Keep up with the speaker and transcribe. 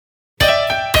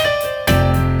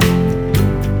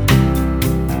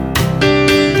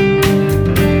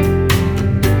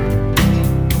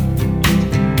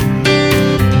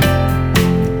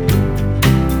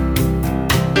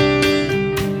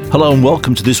Hello and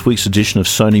welcome to this week's edition of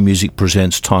Sony Music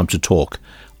Presents Time to Talk.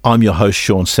 I'm your host,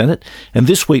 Sean Sennett, and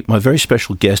this week my very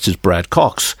special guest is Brad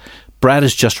Cox. Brad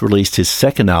has just released his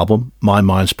second album, My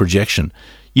Mind's Projection.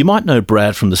 You might know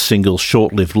Brad from the singles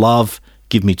Short-Lived Love,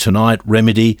 Give Me Tonight,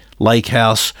 Remedy, Lake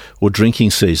House, or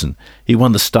Drinking Season. He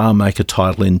won the Star Maker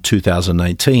title in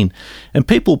 2018, and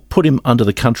people put him under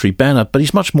the country banner, but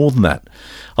he's much more than that.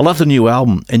 I love the new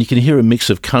album, and you can hear a mix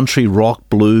of country, rock,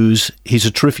 blues. He's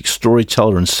a terrific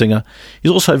storyteller and singer.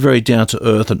 He's also very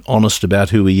down-to-earth and honest about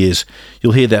who he is.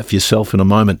 You'll hear that for yourself in a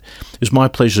moment. It's my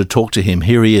pleasure to talk to him.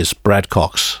 Here he is, Brad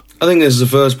Cox. I think this is the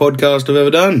first podcast I've ever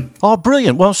done. Oh,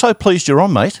 brilliant. Well, I'm so pleased you're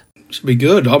on, mate. Should be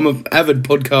good. I'm an avid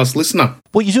podcast listener.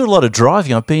 Well, you do a lot of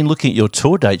driving. I've been looking at your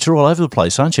tour dates. You're all over the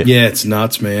place, aren't you? Yeah, it's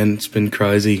nuts, man. It's been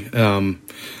crazy. I'm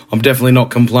definitely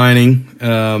not complaining.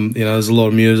 There's a lot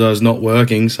of musos not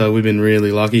working, so we've been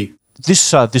really lucky.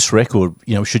 This record,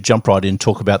 we should jump right in and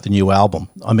talk about the new album.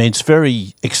 I mean, it's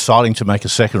very exciting to make a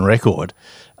second record.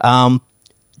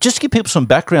 Just to give people some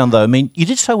background, though, I mean, you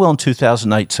did so well in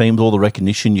 2018 with all the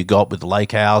recognition you got with the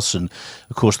Lake House and,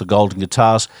 of course, the Golden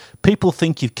Guitars. People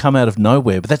think you've come out of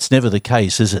nowhere, but that's never the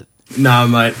case, is it? No,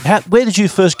 mate. Where did you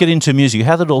first get into music?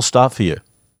 How did it all start for you?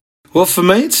 Well, for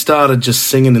me, it started just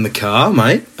singing in the car,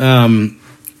 mate. I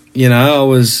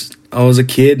was a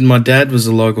kid, and my dad was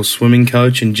a local swimming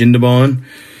coach in Jindabyne,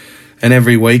 and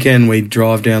every weekend we'd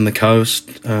drive down the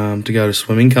coast to go to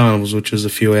swimming carnivals, which was a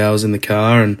few hours in the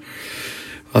car, and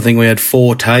I think we had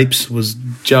 4 tapes. It was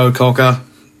Joe Cocker,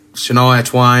 Shania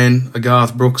Twain, a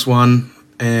Garth Brooks one,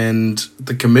 and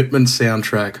the Commitment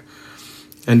soundtrack.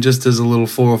 And just as a little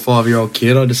 4 or 5-year-old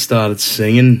kid, I just started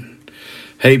singing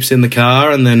heaps in the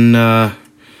car. And then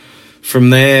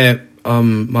from there,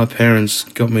 my parents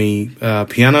got me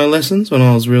piano lessons when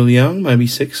I was real young, maybe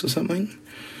 6 or something.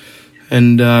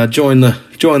 And joined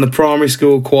the primary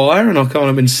school choir, and I've kind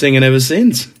of been singing ever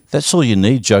since. That's all you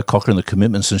need, Joe Cocker and the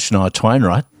Commitments and Shania Twain,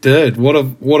 right? Dude, what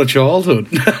a childhood.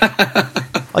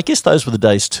 I guess those were the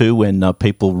days too when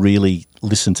people really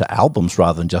listened to albums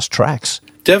rather than just tracks.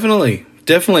 Definitely.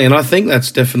 And I think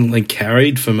that's definitely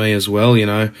carried for me as well,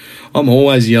 I'm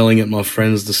always yelling at my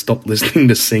friends to stop listening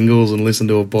to singles and listen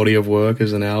to a body of work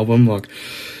as an album.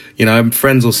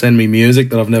 Friends will send me music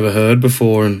that I've never heard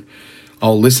before, and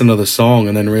I'll listen to the song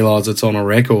and then realise it's on a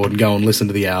record and go and listen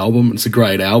to the album. It's a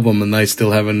great album, and they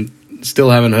still haven't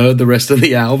heard the rest of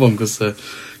the album because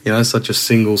such a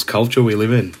singles culture we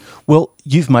live in. Well,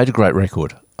 you've made a great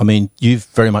record. I mean, you've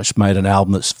very much made an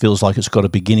album that feels like it's got a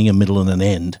beginning, a middle, and an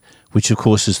end, which of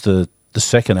course is the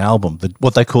second album,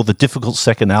 what they call the difficult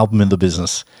second album in the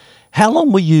business. How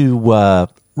long were you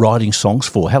writing songs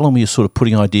for? How long were you sort of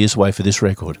putting ideas away for this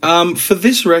record? For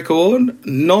this record,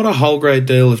 not a whole great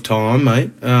deal of time,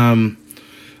 mate.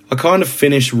 I kind of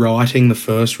finished writing the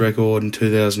first record in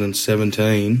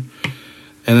 2017,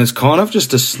 and it's kind of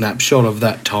just a snapshot of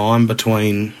that time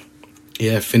between,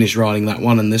 finished writing that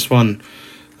one and this one.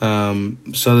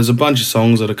 So there's a bunch of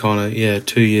songs that are kind of,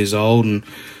 2 years old, and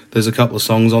there's a couple of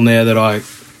songs on there that I,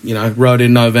 wrote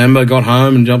in November, got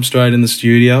home and jumped straight in the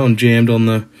studio and jammed on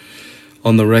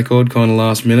the record kind of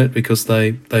last minute because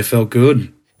they felt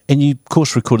good. And you, of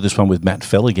course, recorded this one with Matt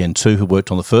Fell again too, who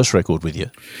worked on the first record with you.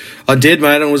 I did,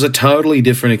 mate, and it was a totally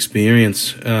different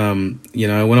experience. When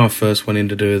I first went in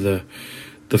to do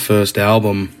the first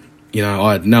album,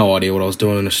 I had no idea what I was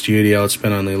doing in a studio. I'd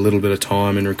spent only a little bit of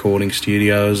time in recording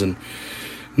studios and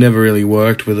never really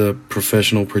worked with a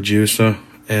professional producer.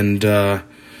 And I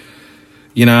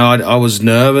was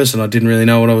nervous and I didn't really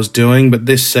know what I was doing, but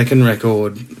this second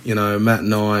record, Matt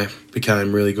and I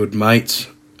became really good mates,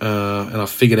 and I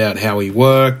figured out how he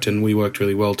worked, and we worked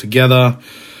really well together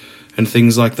and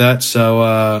things like that.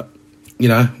 So,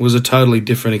 it was a totally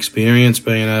different experience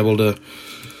being able to,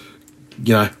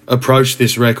 approach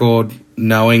this record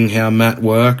knowing how Matt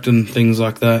worked and things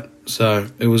like that. So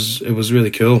it was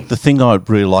really cool. The thing I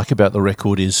really like about the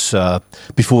record is,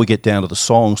 before we get down to the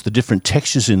songs, the different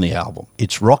textures in the album.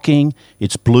 It's rocking,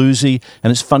 it's bluesy,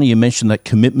 and it's funny you mentioned that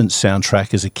Commitment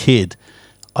soundtrack as a kid.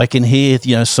 I can hear,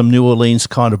 some New Orleans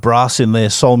kind of brass in there,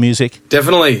 soul music.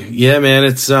 Definitely. Yeah, man.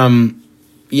 It's,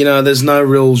 there's no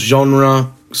real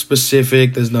genre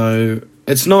specific. It's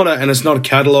not a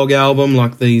catalogue album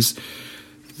like these.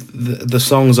 The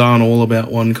songs aren't all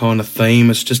about one kind of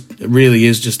theme. It really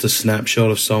is just a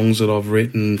snapshot of songs that I've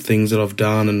written, things that I've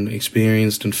done and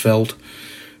experienced and felt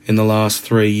in the last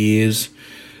 3 years.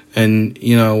 And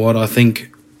you know what? I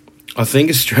think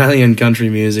Australian country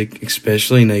music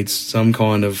especially needs some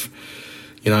kind of,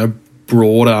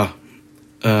 broader,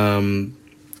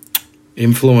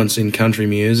 influence in country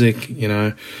music. You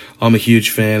know, I'm a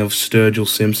huge fan of Sturgill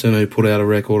Simpson, who put out a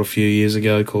record a few years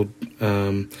ago called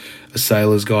A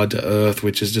Sailor's Guide to Earth,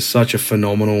 which is just such a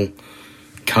phenomenal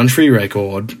country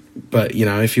record. But, you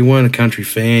know, if you weren't a country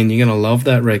fan, you're going to love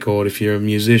that record if you're a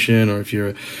musician or if you're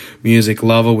a music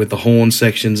lover, with the horn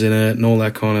sections in it and all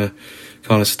that kind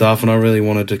of stuff. And I really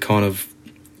wanted to kind of,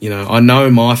 you know, I know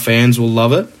my fans will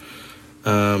love it,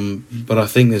 but I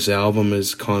think this album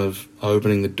is kind of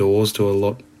opening the doors to a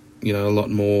lot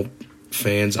more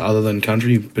fans other than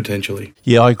country, potentially.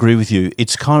 Yeah, I agree with you.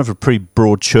 It's kind of a pretty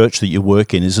broad church that you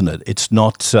work in, isn't it? It's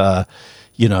not...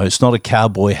 it's not a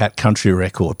cowboy hat country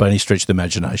record by any stretch of the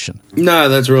imagination. No,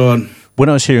 that's right. When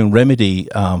I was hearing Remedy,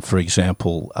 for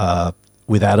example,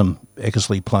 with Adam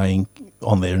Eckersley playing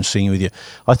on there and singing with you,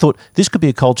 I thought this could be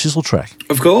a Cold Chisel track.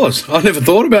 Of course. I never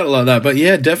thought about it like that, but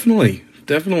yeah, definitely.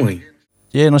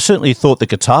 Yeah, and I certainly thought the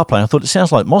guitar playing, I thought it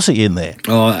sounds like Mossy in there.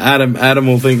 Oh, Adam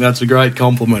will think that's a great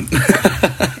compliment.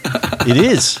 It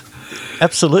is.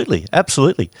 Absolutely.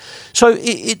 So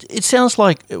it sounds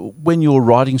like when you're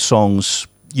writing songs,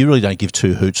 you really don't give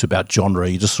two hoots about genre.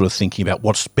 You're just sort of thinking about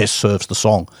what best serves the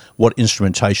song, what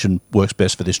instrumentation works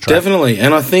best for this track. Definitely.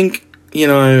 And I think, you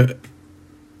know,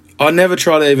 I never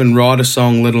try to even write a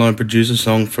song, let alone produce a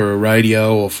song for a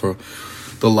radio or for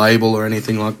the label or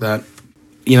anything like that.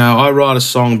 You know, I write a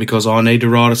song because I need to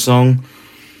write a song.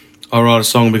 I write a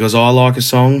song because I like a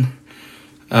song.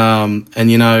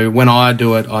 And, you know, when I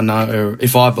do it, I know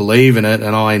if I believe in it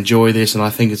and I enjoy this and I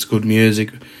think it's good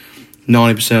music,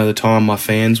 90% of the time my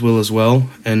fans will as well.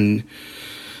 And,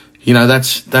 you know,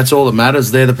 that's all that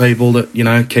matters. They're the people that, you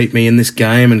know, keep me in this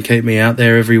game and keep me out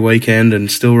there every weekend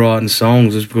and still writing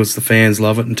songs, is because the fans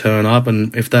love it and turn up.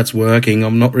 And if that's working,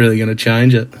 I'm not really going to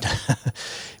change it.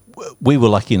 We were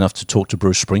lucky enough to talk to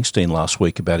Bruce Springsteen last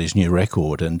week about his new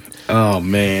record. And oh,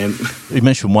 man. He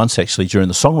mentioned once, actually, during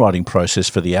the songwriting process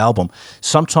for the album,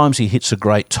 sometimes he hits a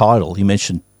great title. He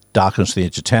mentioned Darkness to the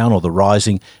Edge of Town or The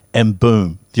Rising, and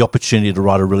boom, the opportunity to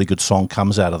write a really good song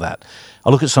comes out of that. I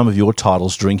look at some of your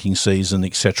titles, Drinking Season,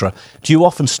 etc. Do you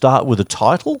often start with a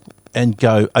title and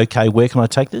go, okay, where can I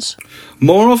take this?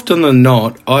 More often than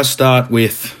not, I start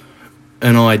with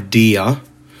an idea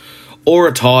or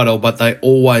a title, but they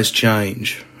always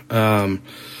change. The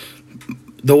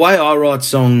way I write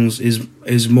songs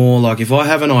is more like, if I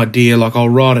have an idea, like I'll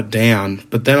write it down,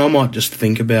 but then I might just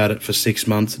think about it for 6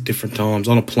 months at different times,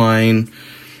 on a plane,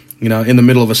 you know, in the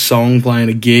middle of a song, playing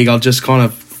a gig. I'll just kind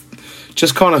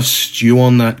of stew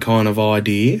on that kind of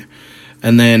idea,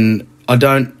 and then I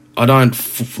don't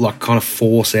kind of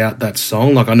force out that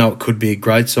song. Like, I know it could be a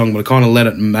great song, but I kind of let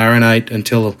it marinate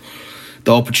until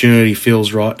the opportunity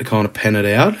feels right to kind of pen it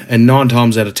out. And 9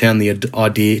 times out of 10, the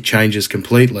idea changes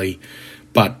completely.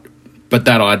 But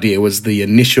that idea was the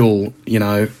initial, you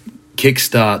know,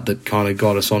 kickstart that kind of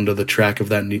got us onto the track of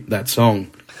that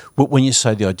song. When you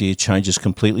say the idea changes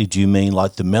completely, do you mean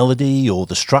like the melody or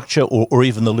the structure or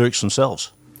even the lyrics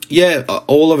themselves? Yeah,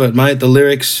 all of it, mate. The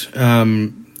lyrics,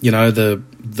 you know, the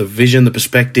vision, the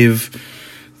perspective,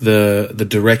 the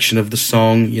direction of the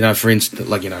song. You know, for instance,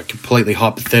 like, you know, completely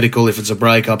hypothetical, if it's a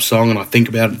breakup song and I think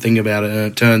about it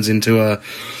and it turns into a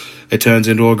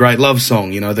great love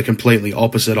song, you know, the completely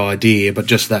opposite idea, but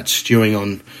just that stewing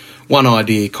on one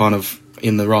idea kind of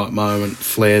in the right moment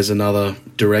flares another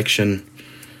direction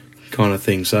kind of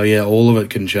thing. So, yeah, all of it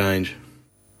can change.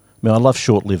 I mean, I love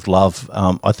Short-Lived Love.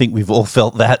 I think we've all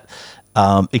felt that.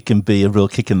 It can be a real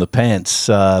kick in the pants.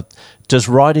 Does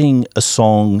writing a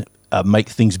song make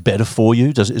things better for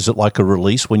you? Is it like a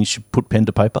release when you should put pen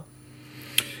to paper?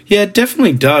 Yeah, it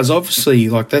definitely does. Obviously,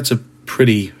 like, that's a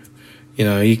pretty, you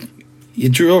know, you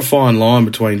draw a fine line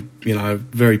between, you know,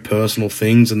 very personal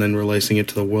things and then releasing it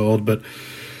to the world. But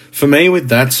for me, with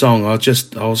that song, I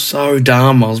was so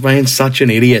dumb. I was being such an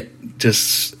idiot,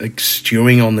 just like,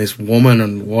 stewing on this woman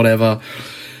and whatever.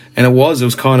 And it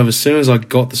was kind of, as soon as I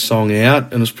got the song out,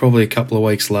 and it was probably a couple of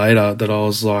weeks later, that I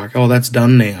was like, oh, that's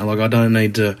done now. Like, I don't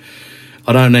need to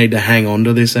hang on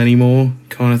to this anymore,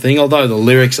 kind of thing. Although the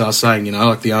lyrics are saying, you know,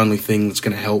 like, the only thing that's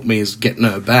going to help me is getting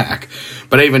her back.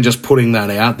 But even just putting that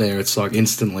out there, it's like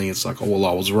instantly, it's like, oh, well,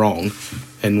 I was wrong,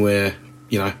 and we're,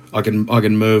 you know, I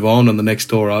can move on and the next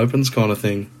door opens, kind of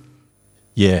thing.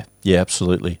 Yeah,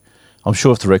 absolutely. I'm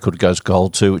sure if the record goes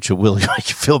gold too, which it will, make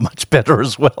you feel much better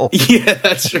as well. Yeah,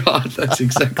 that's right. That's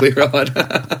exactly right.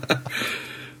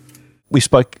 We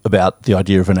spoke about the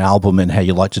idea of an album and how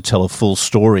you like to tell a full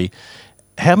story.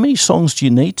 How many songs do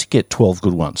you need to get 12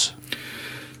 good ones?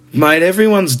 Mate,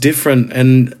 everyone's different,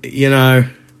 and, you know,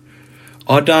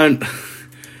 I don't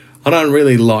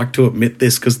really like to admit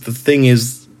this, because the thing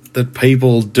is, that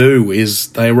people do is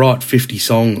they write 50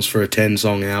 songs for a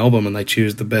 10-song album and they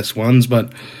choose the best ones,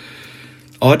 but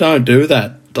I don't do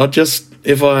that. I just,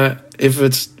 if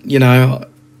it's, you know,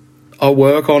 I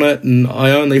work on it and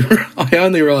I only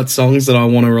write songs that I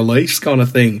want to release, kind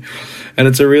of thing. And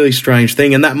it's a really strange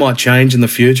thing, and that might change in the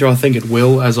future. I think it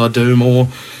will as I do more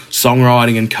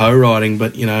songwriting and co-writing.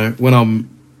 But you know, when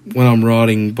I'm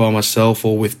writing by myself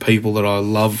or with people that I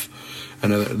love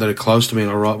and that are close to me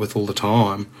and I write with all the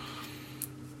time,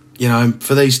 you know,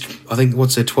 for these, I think,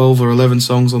 what's there, 12 or 11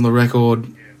 songs on the record,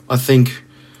 I think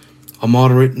I might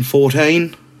have written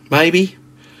 14, maybe.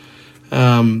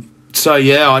 So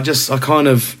yeah, I kind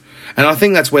of, and I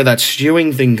think that's where that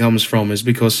stewing thing comes from, is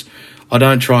because I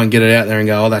don't try and get it out there and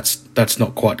go, oh, that's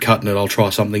not quite cutting it, I'll try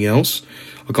something else.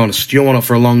 I kind of stew on it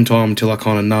for a long time until I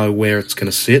kind of know where it's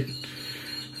going to sit.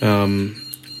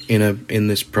 In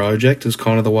this project is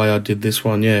kind of the way I did this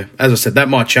one. Yeah, as I said, that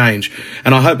might change,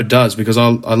 and I hope it does, because I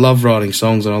love writing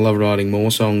songs and I love writing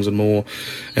more songs and more.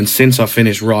 And since I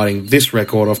finished writing this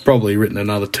record, I've probably written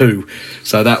another 2.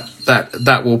 So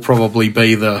that will probably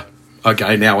be the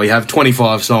okay. Now we have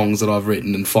 25 songs that I've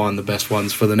written and find the best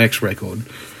ones for the next record.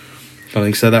 I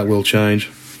think so. That will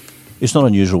change. It's not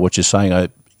unusual what you're saying.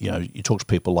 You know, you talk to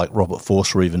people like Robert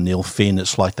Force or even Neil Finn.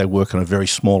 It's like they work on a very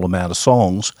small amount of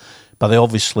songs, but they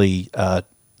obviously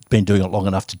been doing it long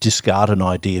enough to discard an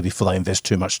idea before they invest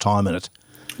too much time in it.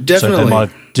 Definitely. So they might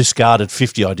have discarded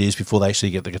 50 ideas before they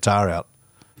actually get the guitar out.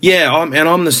 Yeah,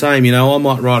 I'm the same. You know, I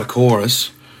might write a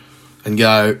chorus and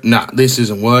go, nah, this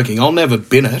isn't working. I'll never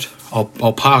bin it. I'll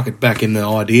park it back in the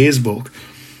ideas book,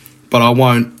 but I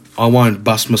won't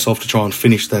bust myself to try and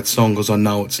finish that song because I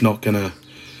know it's not going to,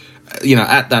 you know,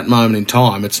 at that moment in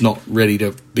time, it's not ready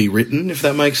to be written, if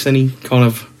that makes any kind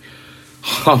of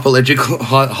hyper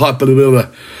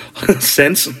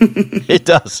sense. It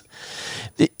does.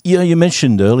 You know, you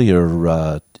mentioned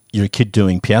earlier you're a kid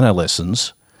doing piano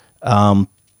lessons.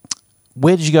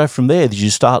 Where did you go from there? Did you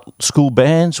start school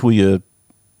bands? Were you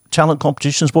talent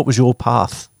competitions? What was your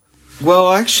path?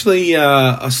 Well, actually,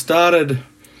 I started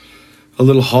a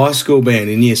little high school band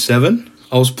in year 7.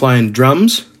 I was playing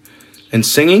drums and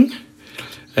singing,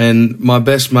 and my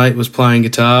best mate was playing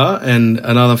guitar, and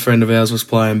another friend of ours was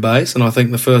playing bass, and I think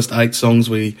the first 8 songs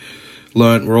we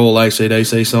learnt were all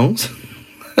AC/DC songs,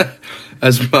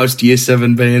 as most year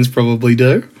 7 bands probably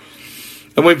do.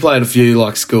 And we played a few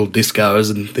like school discos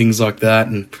and things like that,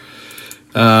 and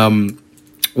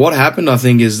what happened, I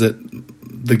think, is that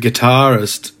the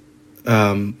guitarist,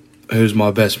 who's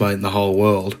my best mate in the whole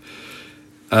world,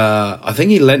 I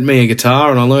think he lent me a guitar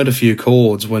and I learned a few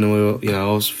chords when we were, you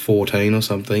know, I was 14 or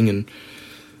something, and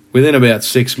within about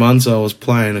 6 months I was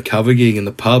playing a cover gig in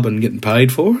the pub and getting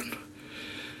paid for it.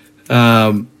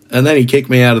 And then he kicked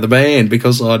me out of the band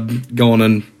because I'd gone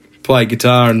and played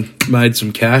guitar and made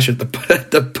some cash at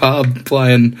the pub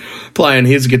playing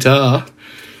his guitar.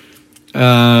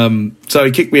 So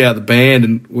he kicked me out of the band,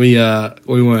 and we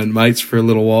weren't mates for a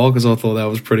little while because I thought that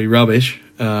was pretty rubbish.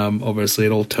 Obviously,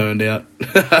 it all turned out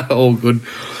all good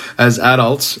as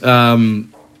adults.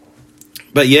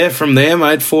 But yeah, from there,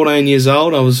 mate, 14 years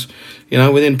old, I was, you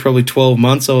know, within probably 12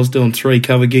 months, I was doing 3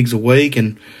 cover gigs a week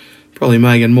and probably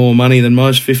making more money than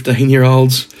most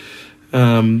 15-year-olds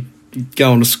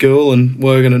going to school and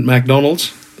working at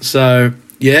McDonald's. So,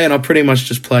 yeah, and I pretty much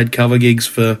just played cover gigs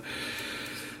for,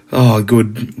 a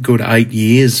good 8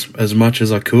 years, as much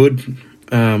as I could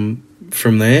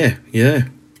from there, yeah.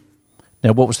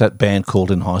 Now, what was that band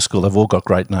called in high school? They've all got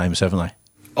great names, haven't they?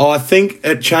 Oh, I think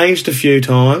it changed a few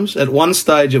times. At one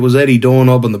stage, it was Eddie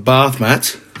Doorknob and the Bath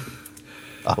Mats.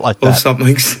 I like that. Or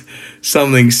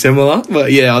something similar.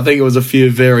 But yeah, I think it was a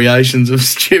few variations of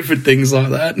stupid things like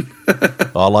that.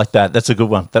 I like that. That's a good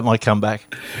one. That might come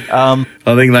back. I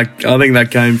think that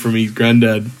came from his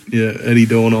granddad. Yeah, Eddie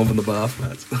Doorknob and the Bath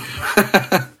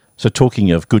Mats. So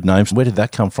talking of good names, where did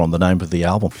that come from, the name of the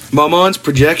album? My Mind's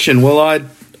Projection. Well,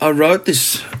 I wrote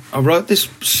this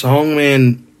song,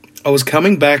 man. I was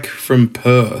coming back from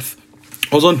Perth.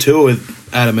 I was on tour with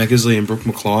Adam Eckersley and Brooke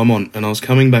McClymont, and I was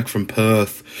coming back from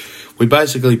Perth. We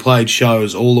basically played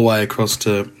shows all the way across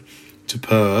to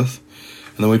Perth,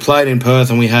 and then we played in Perth,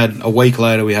 and a week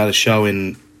later we had a show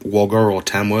in Wagga or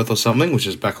Tamworth or something, which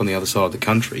is back on the other side of the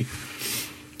country.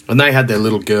 And they had their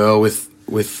little girl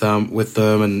with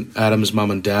them and Adam's mum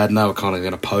and dad, and they were kind of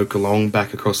going to poke along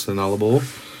back across the Nullarbor.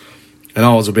 And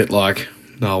I was a bit like,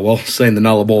 oh, well, seen the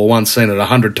Nullarbor once, seen it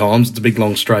 100 times. It's a big,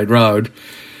 long, straight road.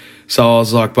 So I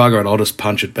was like, bugger it, I'll just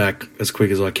punch it back as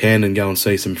quick as I can and go and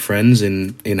see some friends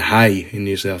in Hay in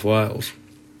New South Wales.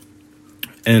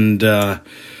 And I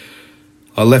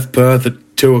left Perth at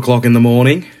 2 o'clock in the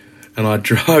morning, and I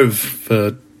drove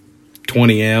for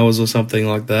 20 hours or something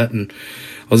like that. And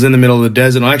I was in the middle of the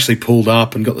desert, and I actually pulled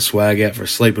up and got the swag out for a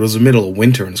sleep. It was the middle of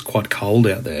winter, and it's quite cold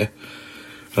out there.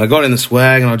 And I got in the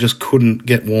swag, and I just couldn't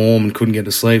get warm and couldn't get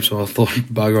to sleep, so I thought,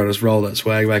 bugger, I just rolled that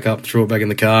swag back up, threw it back in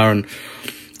the car, and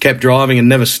kept driving and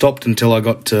never stopped until I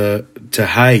got to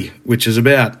Hay, which is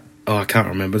about, I can't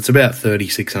remember, it's about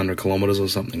 3,600 kilometres or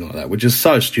something like that, which is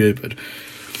so stupid.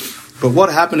 But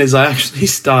what happened is I actually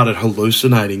started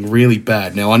hallucinating really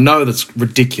bad. Now, I know that's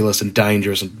ridiculous and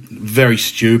dangerous and very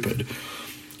stupid,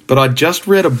 but I just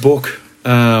read a book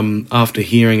after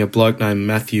hearing a bloke named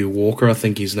Matthew Walker, I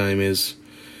think his name is,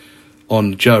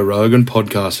 on Joe Rogan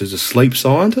podcast, who's a sleep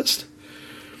scientist.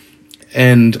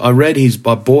 And I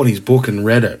bought his book and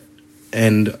read it.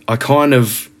 And I kind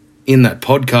of, in that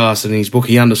podcast and in his book,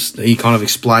 he kind of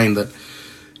explained that,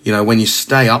 when you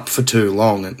stay up for too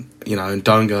long and, and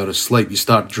don't go to sleep, you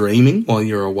start dreaming while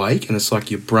you're awake, and it's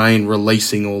like your brain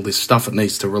releasing all this stuff it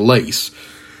needs to release.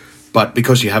 But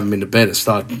because you haven't been to bed,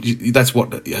 that's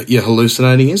what your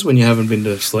hallucinating is when you haven't been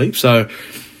to sleep. So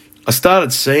I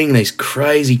started seeing these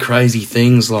crazy, crazy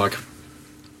things, like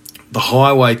the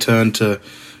highway turned to,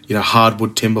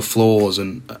 hardwood timber floors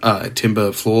and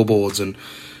timber floorboards. And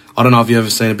I don't know if you've ever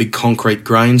seen a big concrete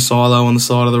grain silo on the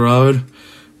side of the road,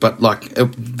 but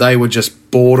they were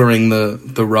just bordering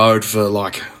the road for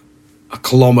like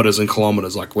kilometres and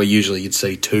kilometres, like where usually you'd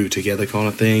see two together kind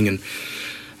of thing. And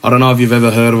I don't know if you've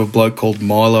ever heard of a bloke called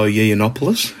Milo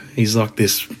Yiannopoulos. He's like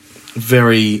this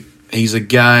he's a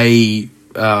gay,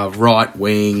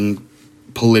 right-wing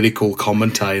political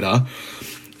commentator.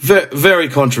 Very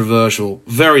controversial,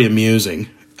 very amusing.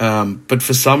 But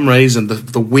for some reason,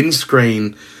 the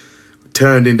windscreen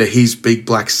turned into his big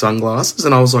black sunglasses,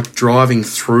 and I was like driving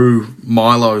through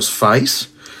Milo's face,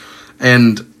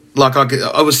 and like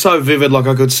I was so vivid, like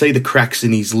I could see the cracks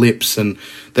in his lips, and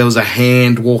there was a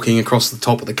hand walking across the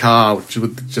top of the car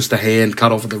with just a hand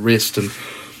cut off at the wrist. And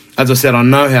as I said, I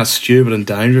know how stupid and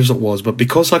dangerous it was, but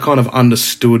because I kind of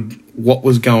understood what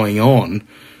was going on,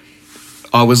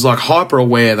 I was like hyper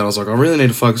aware that I was like, I really need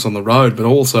to focus on the road, but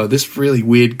also this really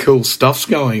weird, cool stuff's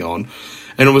going on.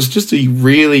 And it was just a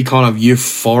really kind of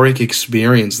euphoric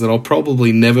experience that I'll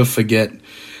probably never forget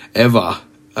ever,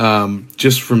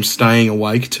 just from staying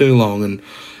awake too long.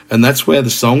 And that's where the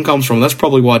song comes from. That's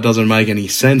probably why it doesn't make any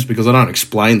sense, because I don't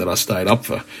explain that I stayed up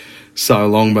for so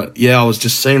long. But yeah, I was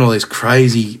just seeing all these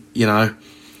crazy,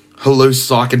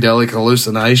 psychedelic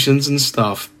hallucinations and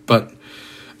stuff. But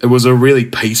it was a really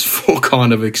peaceful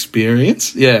kind of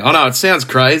experience. Yeah, I know it sounds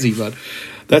crazy, but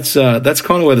that's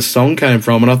kind of where the song came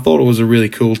from, and I thought it was a really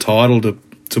cool title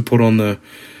to put on the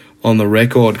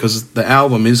record, because the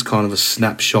album is kind of a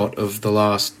snapshot of the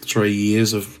last 3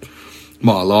 years of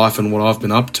my life and what I've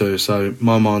been up to. So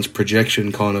my mind's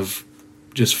projection kind of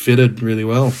just fitted really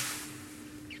well.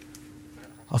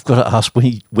 I've got to ask,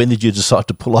 when did you decide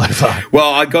to pull over?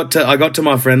 Well, I got to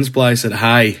my friend's place at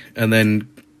Hay, and then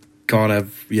kind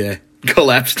of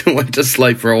collapsed and went to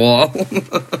sleep for a while.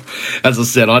 As I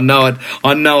said, I know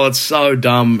it's so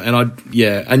dumb,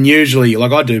 and usually,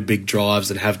 like, I do big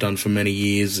drives and have done for many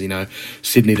years,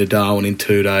 Sydney to Darwin in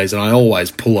 2 days, and I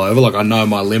always pull over, like I know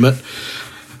my limit.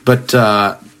 But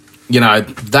that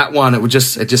one, it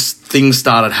just things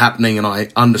started happening, and I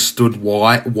understood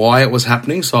why it was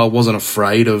happening, so I wasn't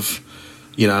afraid of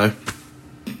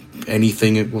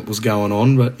anything that was going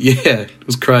on. But yeah, it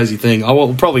was a crazy thing. I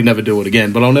will probably never do it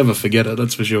again, but I'll never forget it,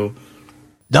 that's for sure.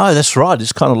 No, that's right.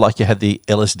 It's kind of like you had the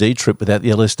LSD trip without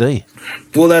the LSD.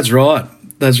 Well, that's right.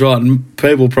 And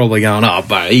people probably going, oh,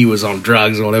 but he was on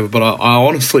drugs or whatever, but I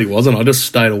honestly wasn't. I just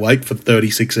stayed awake for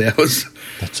 36 hours.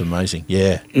 That's amazing,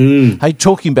 yeah. Hey,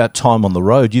 talking about time on the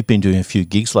road, you've been doing a few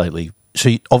gigs lately, so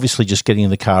you're obviously just getting in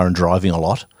the car and driving a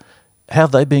lot. How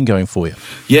have they been going for you?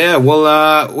 Yeah,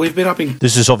 well, we've been up in...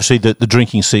 This is obviously the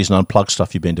drinking season unplugged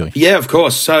stuff you've been doing. Yeah, of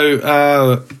course.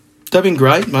 So they've been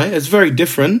great, mate. It's very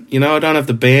different. I don't have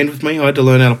the band with me. I had to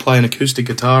learn how to play an acoustic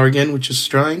guitar again, which is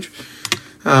strange.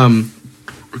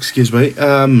 Excuse me.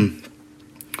 And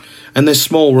there's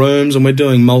small rooms, and we're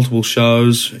doing multiple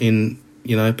shows in,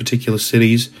 particular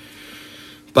cities.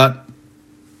 But,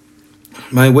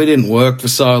 mate, we didn't work for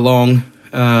so long.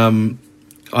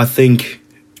 I think...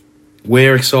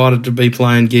 we're excited to be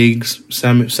playing gigs.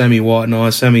 Sammy White and I.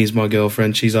 Sammy is my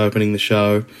girlfriend. She's opening the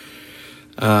show.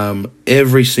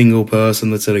 Every single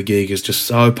person that's at a gig is just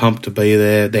so pumped to be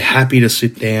there. They're happy to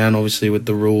sit down, obviously, with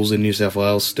the rules in New South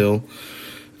Wales still.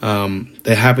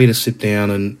 They're happy to sit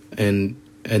down and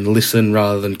listen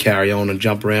rather than carry on and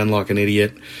jump around like an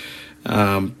idiot.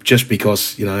 Just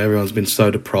because, everyone's been so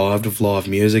deprived of live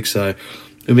music. So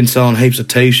We've been selling heaps of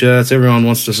T-shirts. Everyone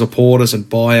wants to support us and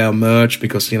buy our merch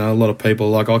because, a lot of people are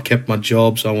like, I kept my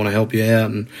job, so I want to help you out.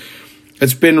 And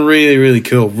it's been really, really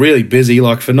cool, really busy.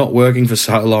 Like, for not working for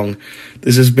so long,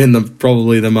 this has been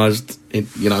probably the most,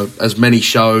 as many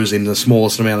shows in the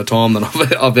smallest amount of time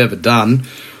that I've ever done,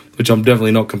 which I'm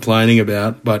definitely not complaining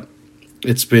about. But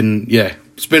it's been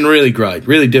really great,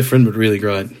 really different, but really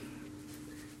great.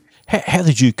 How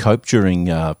did you cope during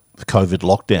the COVID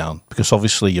lockdown? Because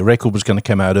obviously your record was going to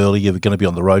come out early, you were going to be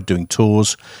on the road doing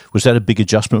tours. Was that a big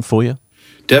adjustment for you?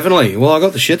 Definitely. Well, I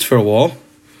got the shits for a while.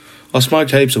 I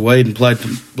smoked heaps of weed and played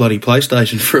the bloody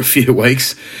PlayStation for a few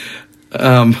weeks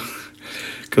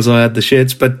because I had the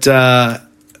shits. But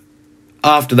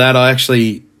after that,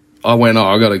 I went,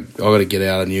 I got to get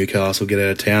out of Newcastle, get out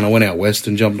of town. I went out west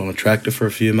and jumped on a tractor for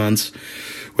a few months,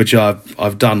 which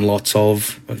I've done lots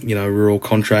of, rural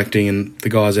contracting, and the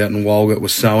guys out in Walgett were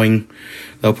sowing.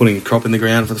 They were putting a crop in the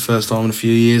ground for the first time in a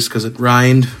few years because it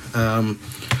rained.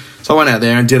 So I went out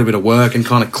there and did a bit of work and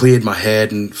kind of cleared my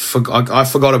head, and I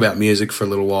forgot about music for a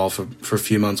little while, for a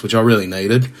few months, which I really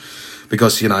needed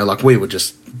because, we were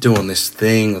just doing this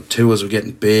thing, the tours were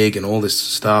getting big and all this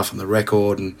stuff and the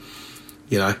record, and,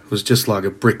 it was just like a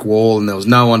brick wall and there was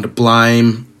no one to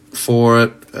blame for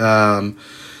it.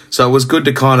 So it was good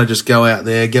to kind of just go out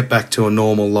there, get back to a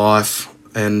normal life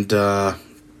and,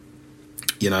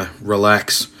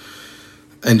 relax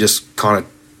and just kind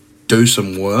of do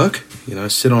some work,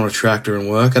 sit on a tractor and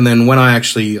work. And then when I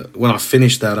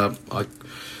finished that up,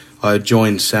 I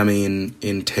joined Sammy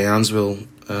in Townsville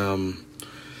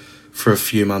for a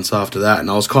few months after that. And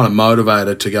I was kind of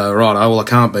motivated to go, right, I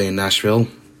can't be in Nashville.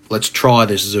 Let's try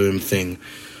this Zoom thing.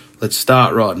 Let's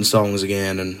start writing songs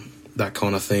again and that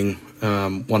kind of thing.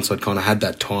 Once I'd kind of had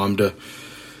that time to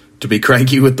be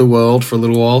cranky with the world for a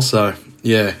little while. So,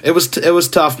 yeah, it was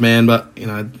tough, man. But,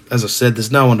 as I said,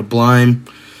 there's no one to blame.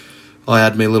 I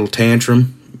had me a little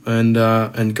tantrum and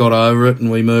got over it, and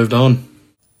we moved on.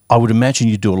 I would imagine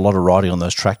you do a lot of writing on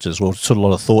those tractors, well, sort of a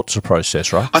lot of thoughts to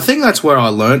process, right? I think that's where I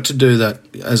learnt to do that,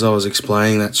 as I was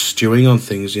explaining, that stewing on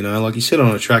things, like you sit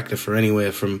on a tractor for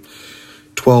anywhere from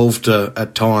 12 to,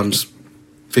 at times,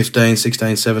 15,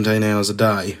 16, 17 hours a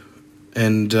day.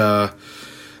 And as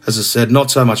I said,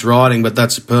 not so much writing, but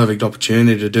that's a perfect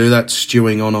opportunity to do that,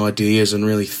 stewing on ideas and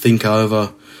really think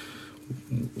over,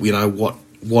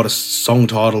 what a song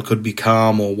title could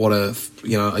become, or what a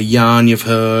yarn you've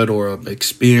heard, or an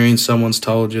experience someone's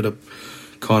told you to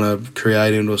kind of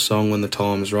create into a song when the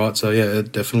time is right. So yeah,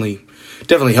 it definitely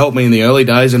helped me in the early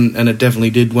days, and it definitely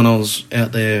did when I was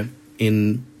out there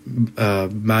in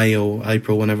May or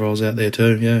April, whenever I was out there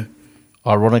too. Yeah.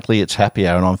 Ironically, it's happy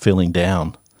hour and I'm feeling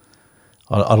down.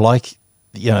 I like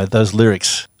those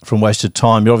lyrics from Wasted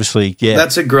Time. You obviously, yeah.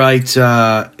 That's a great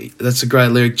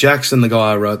lyric. Jackson, the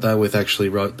guy I wrote that with, actually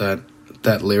wrote that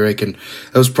lyric, and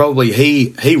it was probably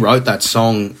he wrote that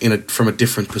song from a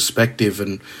different perspective,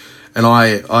 and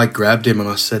I grabbed him and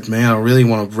I said, man, I really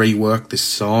want to rework this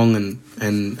song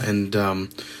and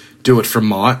do it from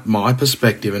my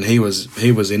perspective, and he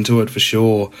was into it for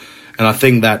sure, and I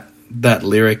think that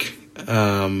lyric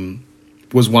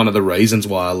was one of the reasons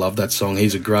why I love that song.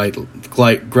 He's a great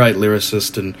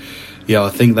lyricist, and yeah, I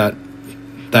think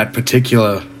that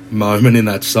particular moment in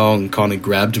that song kind of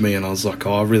grabbed me, and I was like,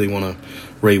 I really want to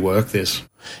rework this.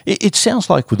 It sounds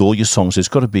like with all your songs, there's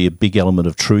got to be a big element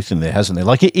of truth in there, hasn't there?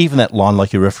 Like even that line,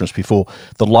 like you referenced before,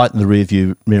 the light in the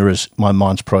rearview mirrors my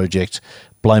mind's project,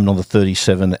 blamed on the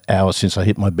 37 hours since I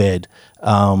hit my bed,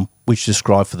 which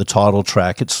described for the title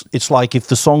track. It's like if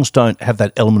the songs don't have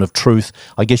that element of truth,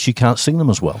 I guess you can't sing them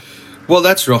as well. Well,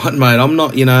 that's right, mate. I'm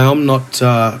not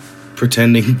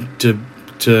pretending to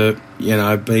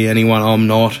be anyone I'm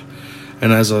not.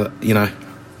 And as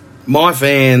my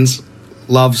fans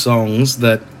love songs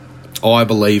that I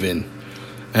believe in,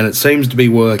 and it seems to be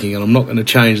working, and I'm not going to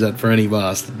change that for any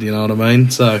bastard, you know what I mean?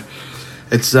 So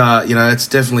it's it's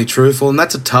definitely truthful, and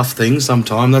that's a tough thing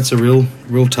sometimes. That's a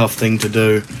real tough thing to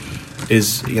do,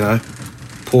 is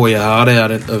pour your heart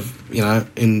out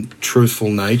in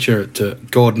truthful nature to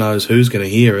God knows who's going to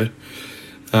hear it.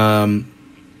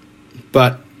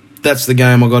 But that's the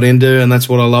game I got into, and that's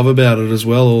what I love about it as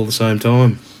well, all at the same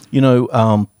time.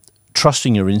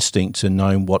 Trusting your instincts and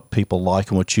knowing what people like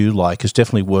and what you like has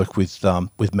definitely worked with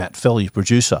Matt Fell, your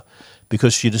producer,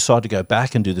 because you decided to go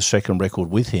back and do the second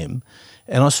record with him.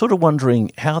 And I was sort of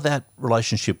wondering how that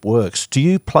relationship works. Do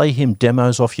you play him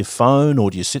demos off your phone,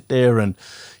 or do you sit there and,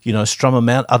 strum them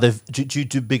out? Do you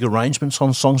do big arrangements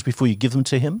on songs before you give them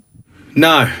to him?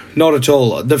 No, not at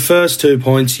all. The first 2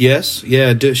 points, yes.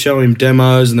 Yeah, show him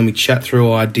demos, and then we chat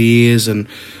through ideas and,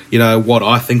 what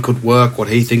I think could work, what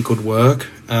he think could work.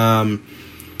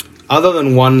 other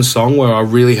than one song where I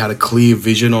really had a clear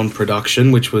vision on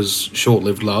production, which was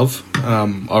Short-Lived Love.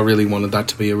 I really wanted that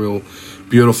to be a real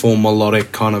beautiful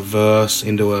melodic kind of verse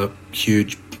into a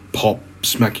huge pop,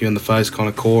 smack you in the face kind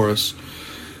of chorus.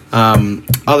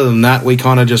 Other than that, we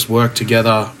kind of just worked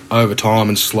together over time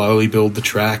and slowly build the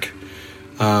track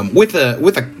with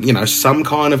a some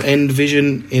kind of end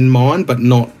vision in mind, but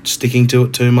not sticking to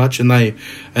it too much. And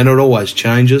it always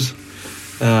changes.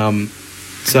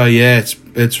 So yeah,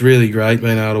 it's really great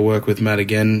being able to work with Matt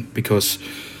again, because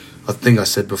I think I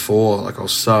said before, like, I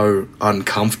was so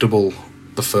uncomfortable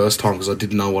the first time because I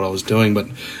didn't know what I was doing. But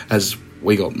as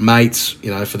we got mates,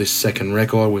 for this second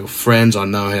record, we were friends. I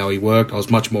know how he worked. I was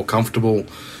much more comfortable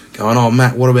going, "Oh,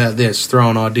 Matt, what about this?"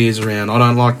 Throwing ideas around. I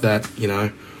don't like that,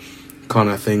 kind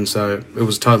of thing. So it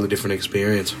was a totally different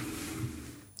experience.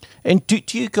 And do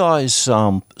you guys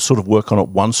sort of work on it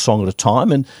one song at a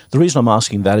time? And the reason I'm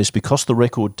asking that is because the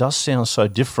record does sound so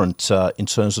different in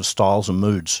terms of styles and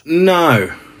moods.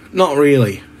 No, not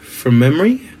really. From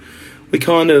memory, we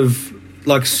kind of,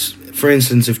 like, for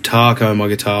instance, if Tarko, my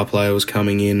guitar player, was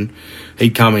coming in,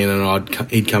 he'd come in and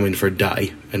he'd come in for a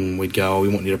day, and we'd go, "Oh, we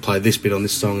want you to play this bit on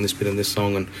this song and this bit on this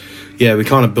song." And yeah, we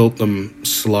kind of built them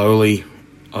slowly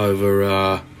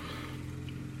over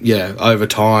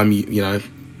time,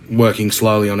 working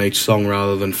slowly on each song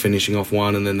rather than finishing off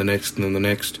one and then the next and then the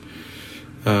next.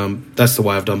 That's the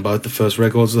way I've done both the first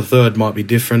records. The third might be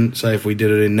different. Say if we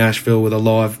did it in Nashville with a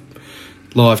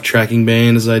live tracking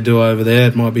band as they do over there,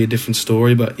 it might be a different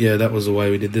story. But yeah, that was the way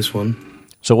we did this one.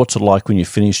 So what's it like when you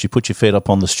finish? You put your feet up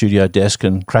on the studio desk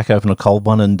and crack open a cold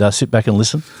one and sit back and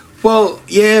listen? Well,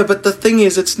 yeah, but the thing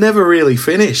is, it's never really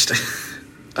finished.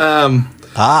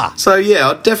 So yeah,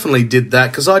 I definitely did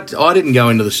that, because I didn't go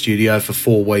into the studio for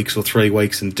 4 weeks or 3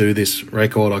 weeks and do this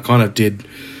record. I kind of did,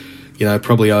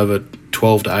 probably over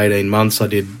 12 to 18 months. I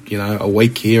did, a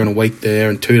week here and a week there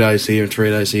and 2 days here and 3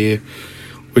 days here,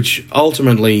 which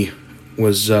ultimately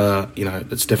was,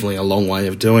 it's definitely a long way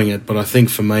of doing it. But I think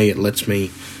for me, it lets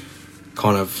me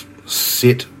kind of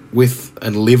sit with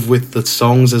and live with the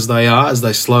songs as they are, as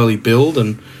they slowly build.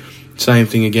 And same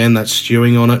thing again, that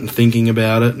stewing on it and thinking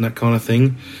about it and that kind of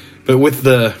thing. But with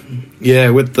the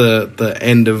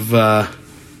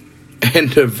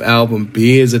end of album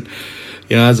Beers, it,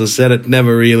 as I said, it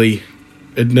never really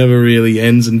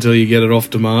ends until you get it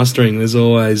off to mastering. There's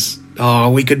always,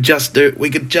 what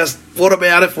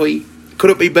about if we, could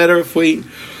it be better if we,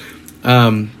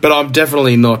 but I'm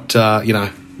definitely not,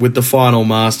 with the final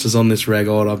masters on this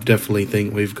record, I definitely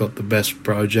think we've got the best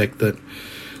project that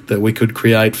we could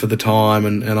create for the time,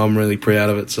 and I'm really proud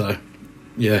of it. So,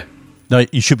 yeah. No,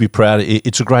 you should be proud.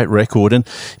 It's a great record. And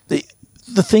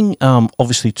the thing,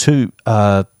 obviously, too,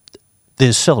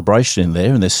 there's celebration in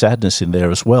there and there's sadness in there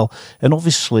as well. And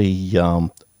obviously, a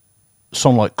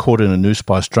song like Caught in a Noose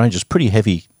by a Stranger is pretty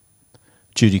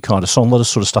heavy-duty kind of song. A lot of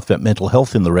sort of stuff about mental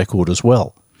health in the record as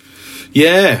well.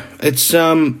 Yeah, it's,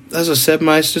 as I said,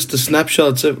 mate, it's just a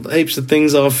snapshot. It's heaps of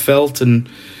things I've felt and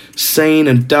seen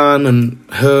and done and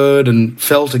heard and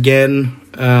felt again,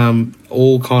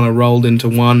 all kind of rolled into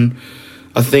one.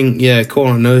 I think, yeah, Caught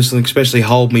in a Noose, and especially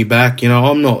Hold Me Back.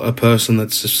 I'm not a person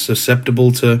that's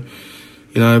susceptible to,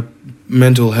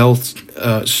 mental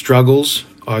health struggles.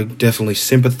 I definitely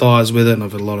sympathise with it, and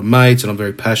I've got a lot of mates, and I'm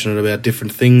very passionate about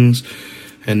different things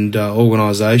and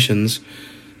organisations.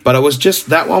 But it was just,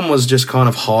 that one was just kind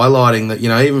of highlighting that,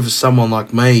 even for someone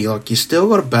like me, like, you still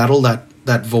got to battle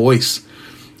that voice.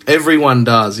 Everyone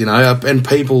does, and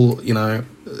people,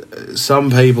 some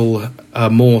people are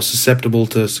more susceptible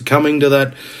to succumbing to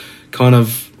that kind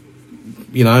of,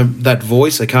 that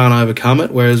voice. They can't overcome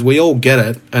it, whereas we all get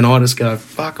it, and I just go,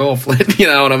 fuck off, you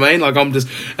know what I mean? Like,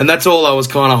 and that's all I was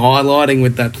kind of highlighting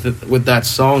with that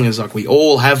song, is like, we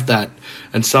all have that,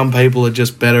 and some people are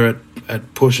just better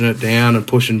at pushing it down and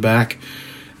pushing back,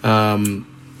 kind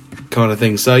of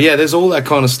thing. So yeah, there's all that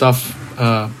kind of stuff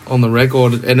on the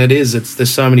record, and there's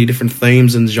so many different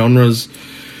themes and genres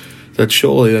that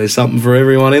surely there's something for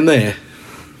everyone in there.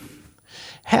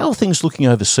 How are things looking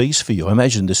overseas for you? I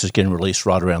imagine this is getting released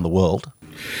right around the world.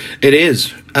 It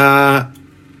is,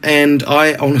 and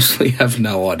I honestly have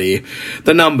no idea.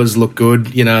 The numbers look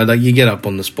good, like you get up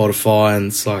on the Spotify and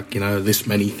it's like, this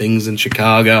many things in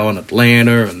Chicago and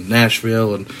Atlanta and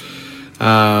Nashville and,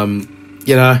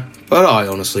 but I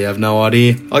honestly have no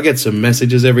idea. I get some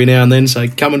messages every now and then say,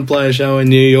 come and play a show in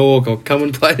New York, or come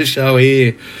and play a show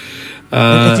here.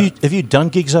 Have you done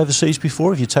gigs overseas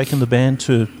before? Have you taken the band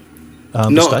to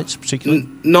the States particularly?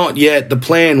 Not yet. The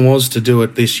plan was to do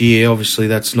it this year. Obviously,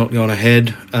 that's not gone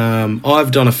ahead.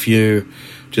 I've done a few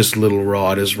just little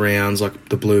writers' rounds, like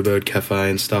the Bluebird Cafe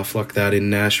and stuff like that in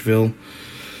Nashville.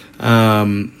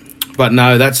 But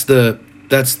no, that's the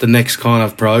next kind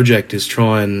of project, is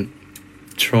try and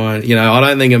you know, I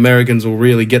don't think Americans will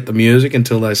really get the music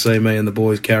until they see me and the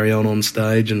boys carry on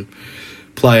stage and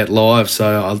play it live.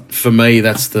 So for me,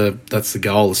 that's the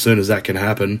goal. As soon as that can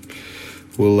happen,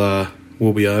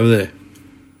 we'll be over there.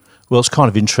 Well, it's kind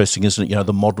of interesting, isn't it? You know,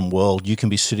 the modern world, you can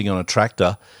be sitting on a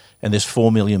tractor and there's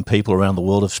 4 million people around the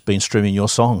world have been streaming your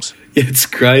songs. It's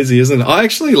crazy, isn't it? I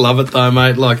actually love it though,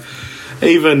 mate. Like,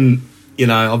 even, you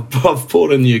know, I've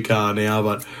bought a new car now,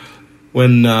 but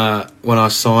when I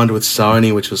signed with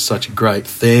Sony, which was such a great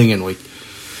thing, and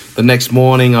the next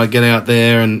morning I get out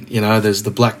there and, you know, there's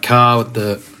the black car with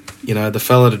the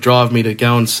fella to drive me to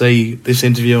go and see this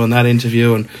interview and that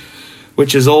interview, and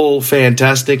which is all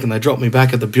fantastic, and they dropped me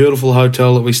back at the beautiful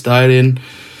hotel that we stayed in,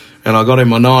 and I got in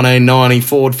my 1990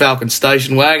 Ford Falcon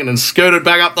station wagon and scooted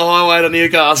back up the highway to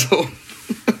Newcastle.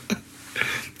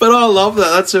 But I love that.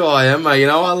 That's who I am, mate. You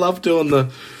know, I love doing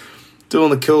the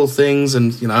cool things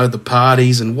and, you know, the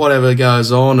parties and whatever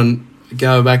goes on, and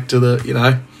go back to the, you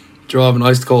know, driving. I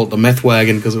used to call it the meth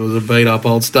wagon because it was a beat-up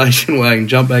old station wagon.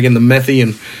 Jump back in the methy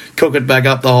and cook it back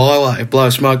up the highway, blow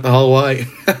smoke the whole way.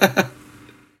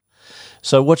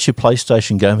 So what's your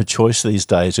PlayStation game of choice these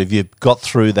days? Have you got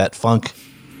through that funk?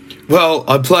 Well,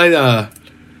 I've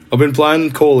been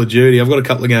playing Call of Duty. I've got a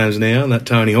couple of games now, and that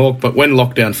Tony Hawk. But when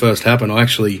lockdown first happened, I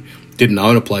actually didn't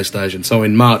own a PlayStation. So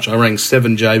in March, I rang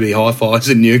 7 JB Hi-Fis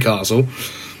in Newcastle,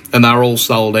 and they were all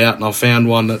sold out. And I found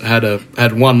one that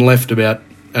had one left about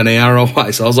an hour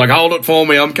away. So I was like, hold it for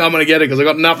me, I'm coming to get it, because I've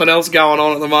got nothing else going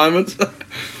on at the moment.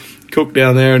 Cooked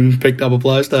down there and picked up a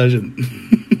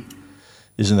PlayStation.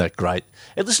 Isn't that great?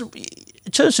 And listen,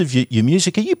 in terms of your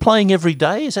music, are you playing every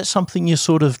day? Is that something you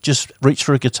sort of just reach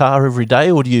for a guitar every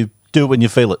day, or do you do it when you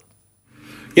feel it?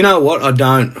 You know what? I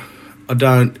don't.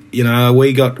 You know,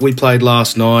 we played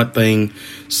last night, being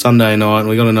Sunday night, and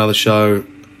we got another show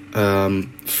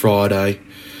Friday,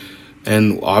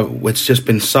 and it's just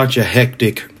been such a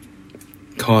hectic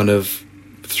kind of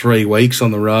 3 weeks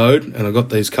on the road, and I got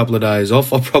these couple of days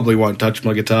off. I probably won't touch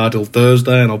my guitar till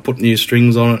Thursday, and I'll put new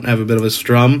strings on it and have a bit of a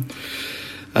strum,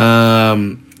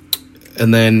 and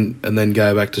then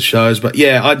go back to shows. But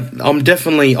yeah, I'd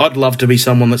love to be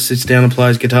someone that sits down and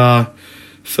plays guitar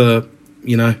for,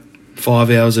 you know, 5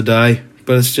 hours a day,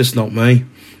 but it's just not me.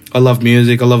 I love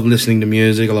music. I love listening to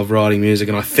music. I love writing music,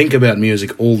 and I think about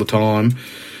music all the time.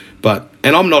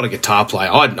 And I'm not a guitar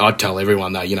player. I'd tell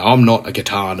everyone that, you know, I'm not a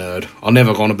guitar nerd. I'm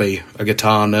never going to be a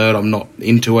guitar nerd. I'm not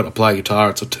into it. I play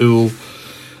guitar. It's a tool.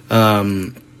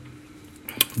 But,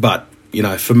 you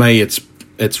know, for me,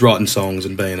 it's writing songs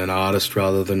and being an artist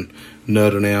rather than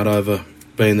nerding out over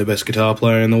being the best guitar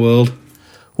player in the world.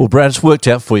 Well, Brad, it's worked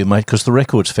out for you, mate, because the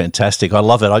record's fantastic. I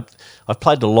love it. I've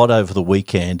played a lot over the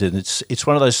weekend, and it's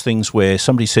one of those things where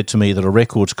somebody said to me that a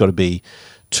record's got to be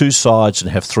 2 sides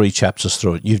and have 3 chapters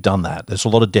through it. You've done that. There's a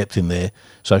lot of depth in there,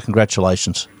 so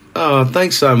congratulations. Oh,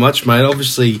 thanks so much, mate.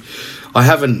 Obviously, I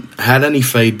haven't had any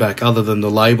feedback other than the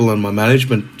label and my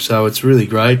management, so it's really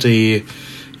great to hear,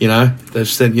 you know, they've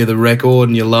sent you the record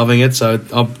and you're loving it. So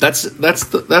that's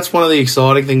one of the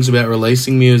exciting things about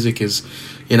releasing music is,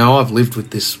 you know, I've lived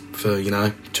with this for, you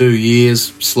know, 2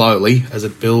 years slowly as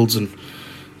it builds and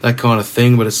that kind of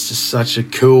thing, but it's just such a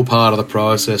cool part of the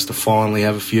process to finally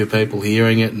have a few people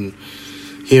hearing it and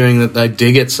hearing that they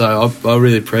dig it. So I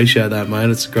really appreciate that,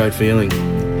 mate. It's a great feeling.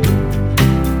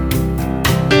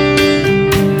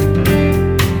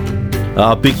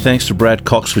 Big thanks to Brad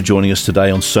Cox for joining us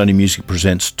today on Sony Music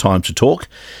Presents Time to Talk.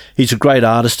 He's a great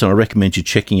artist, and I recommend you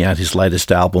checking out his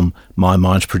latest album, My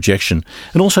Mind's Projection.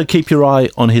 And also keep your eye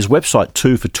on his website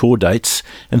too for tour dates.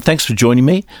 And thanks for joining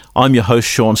me. I'm your host,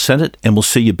 Sean Sennett, and we'll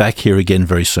see you back here again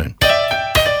very soon.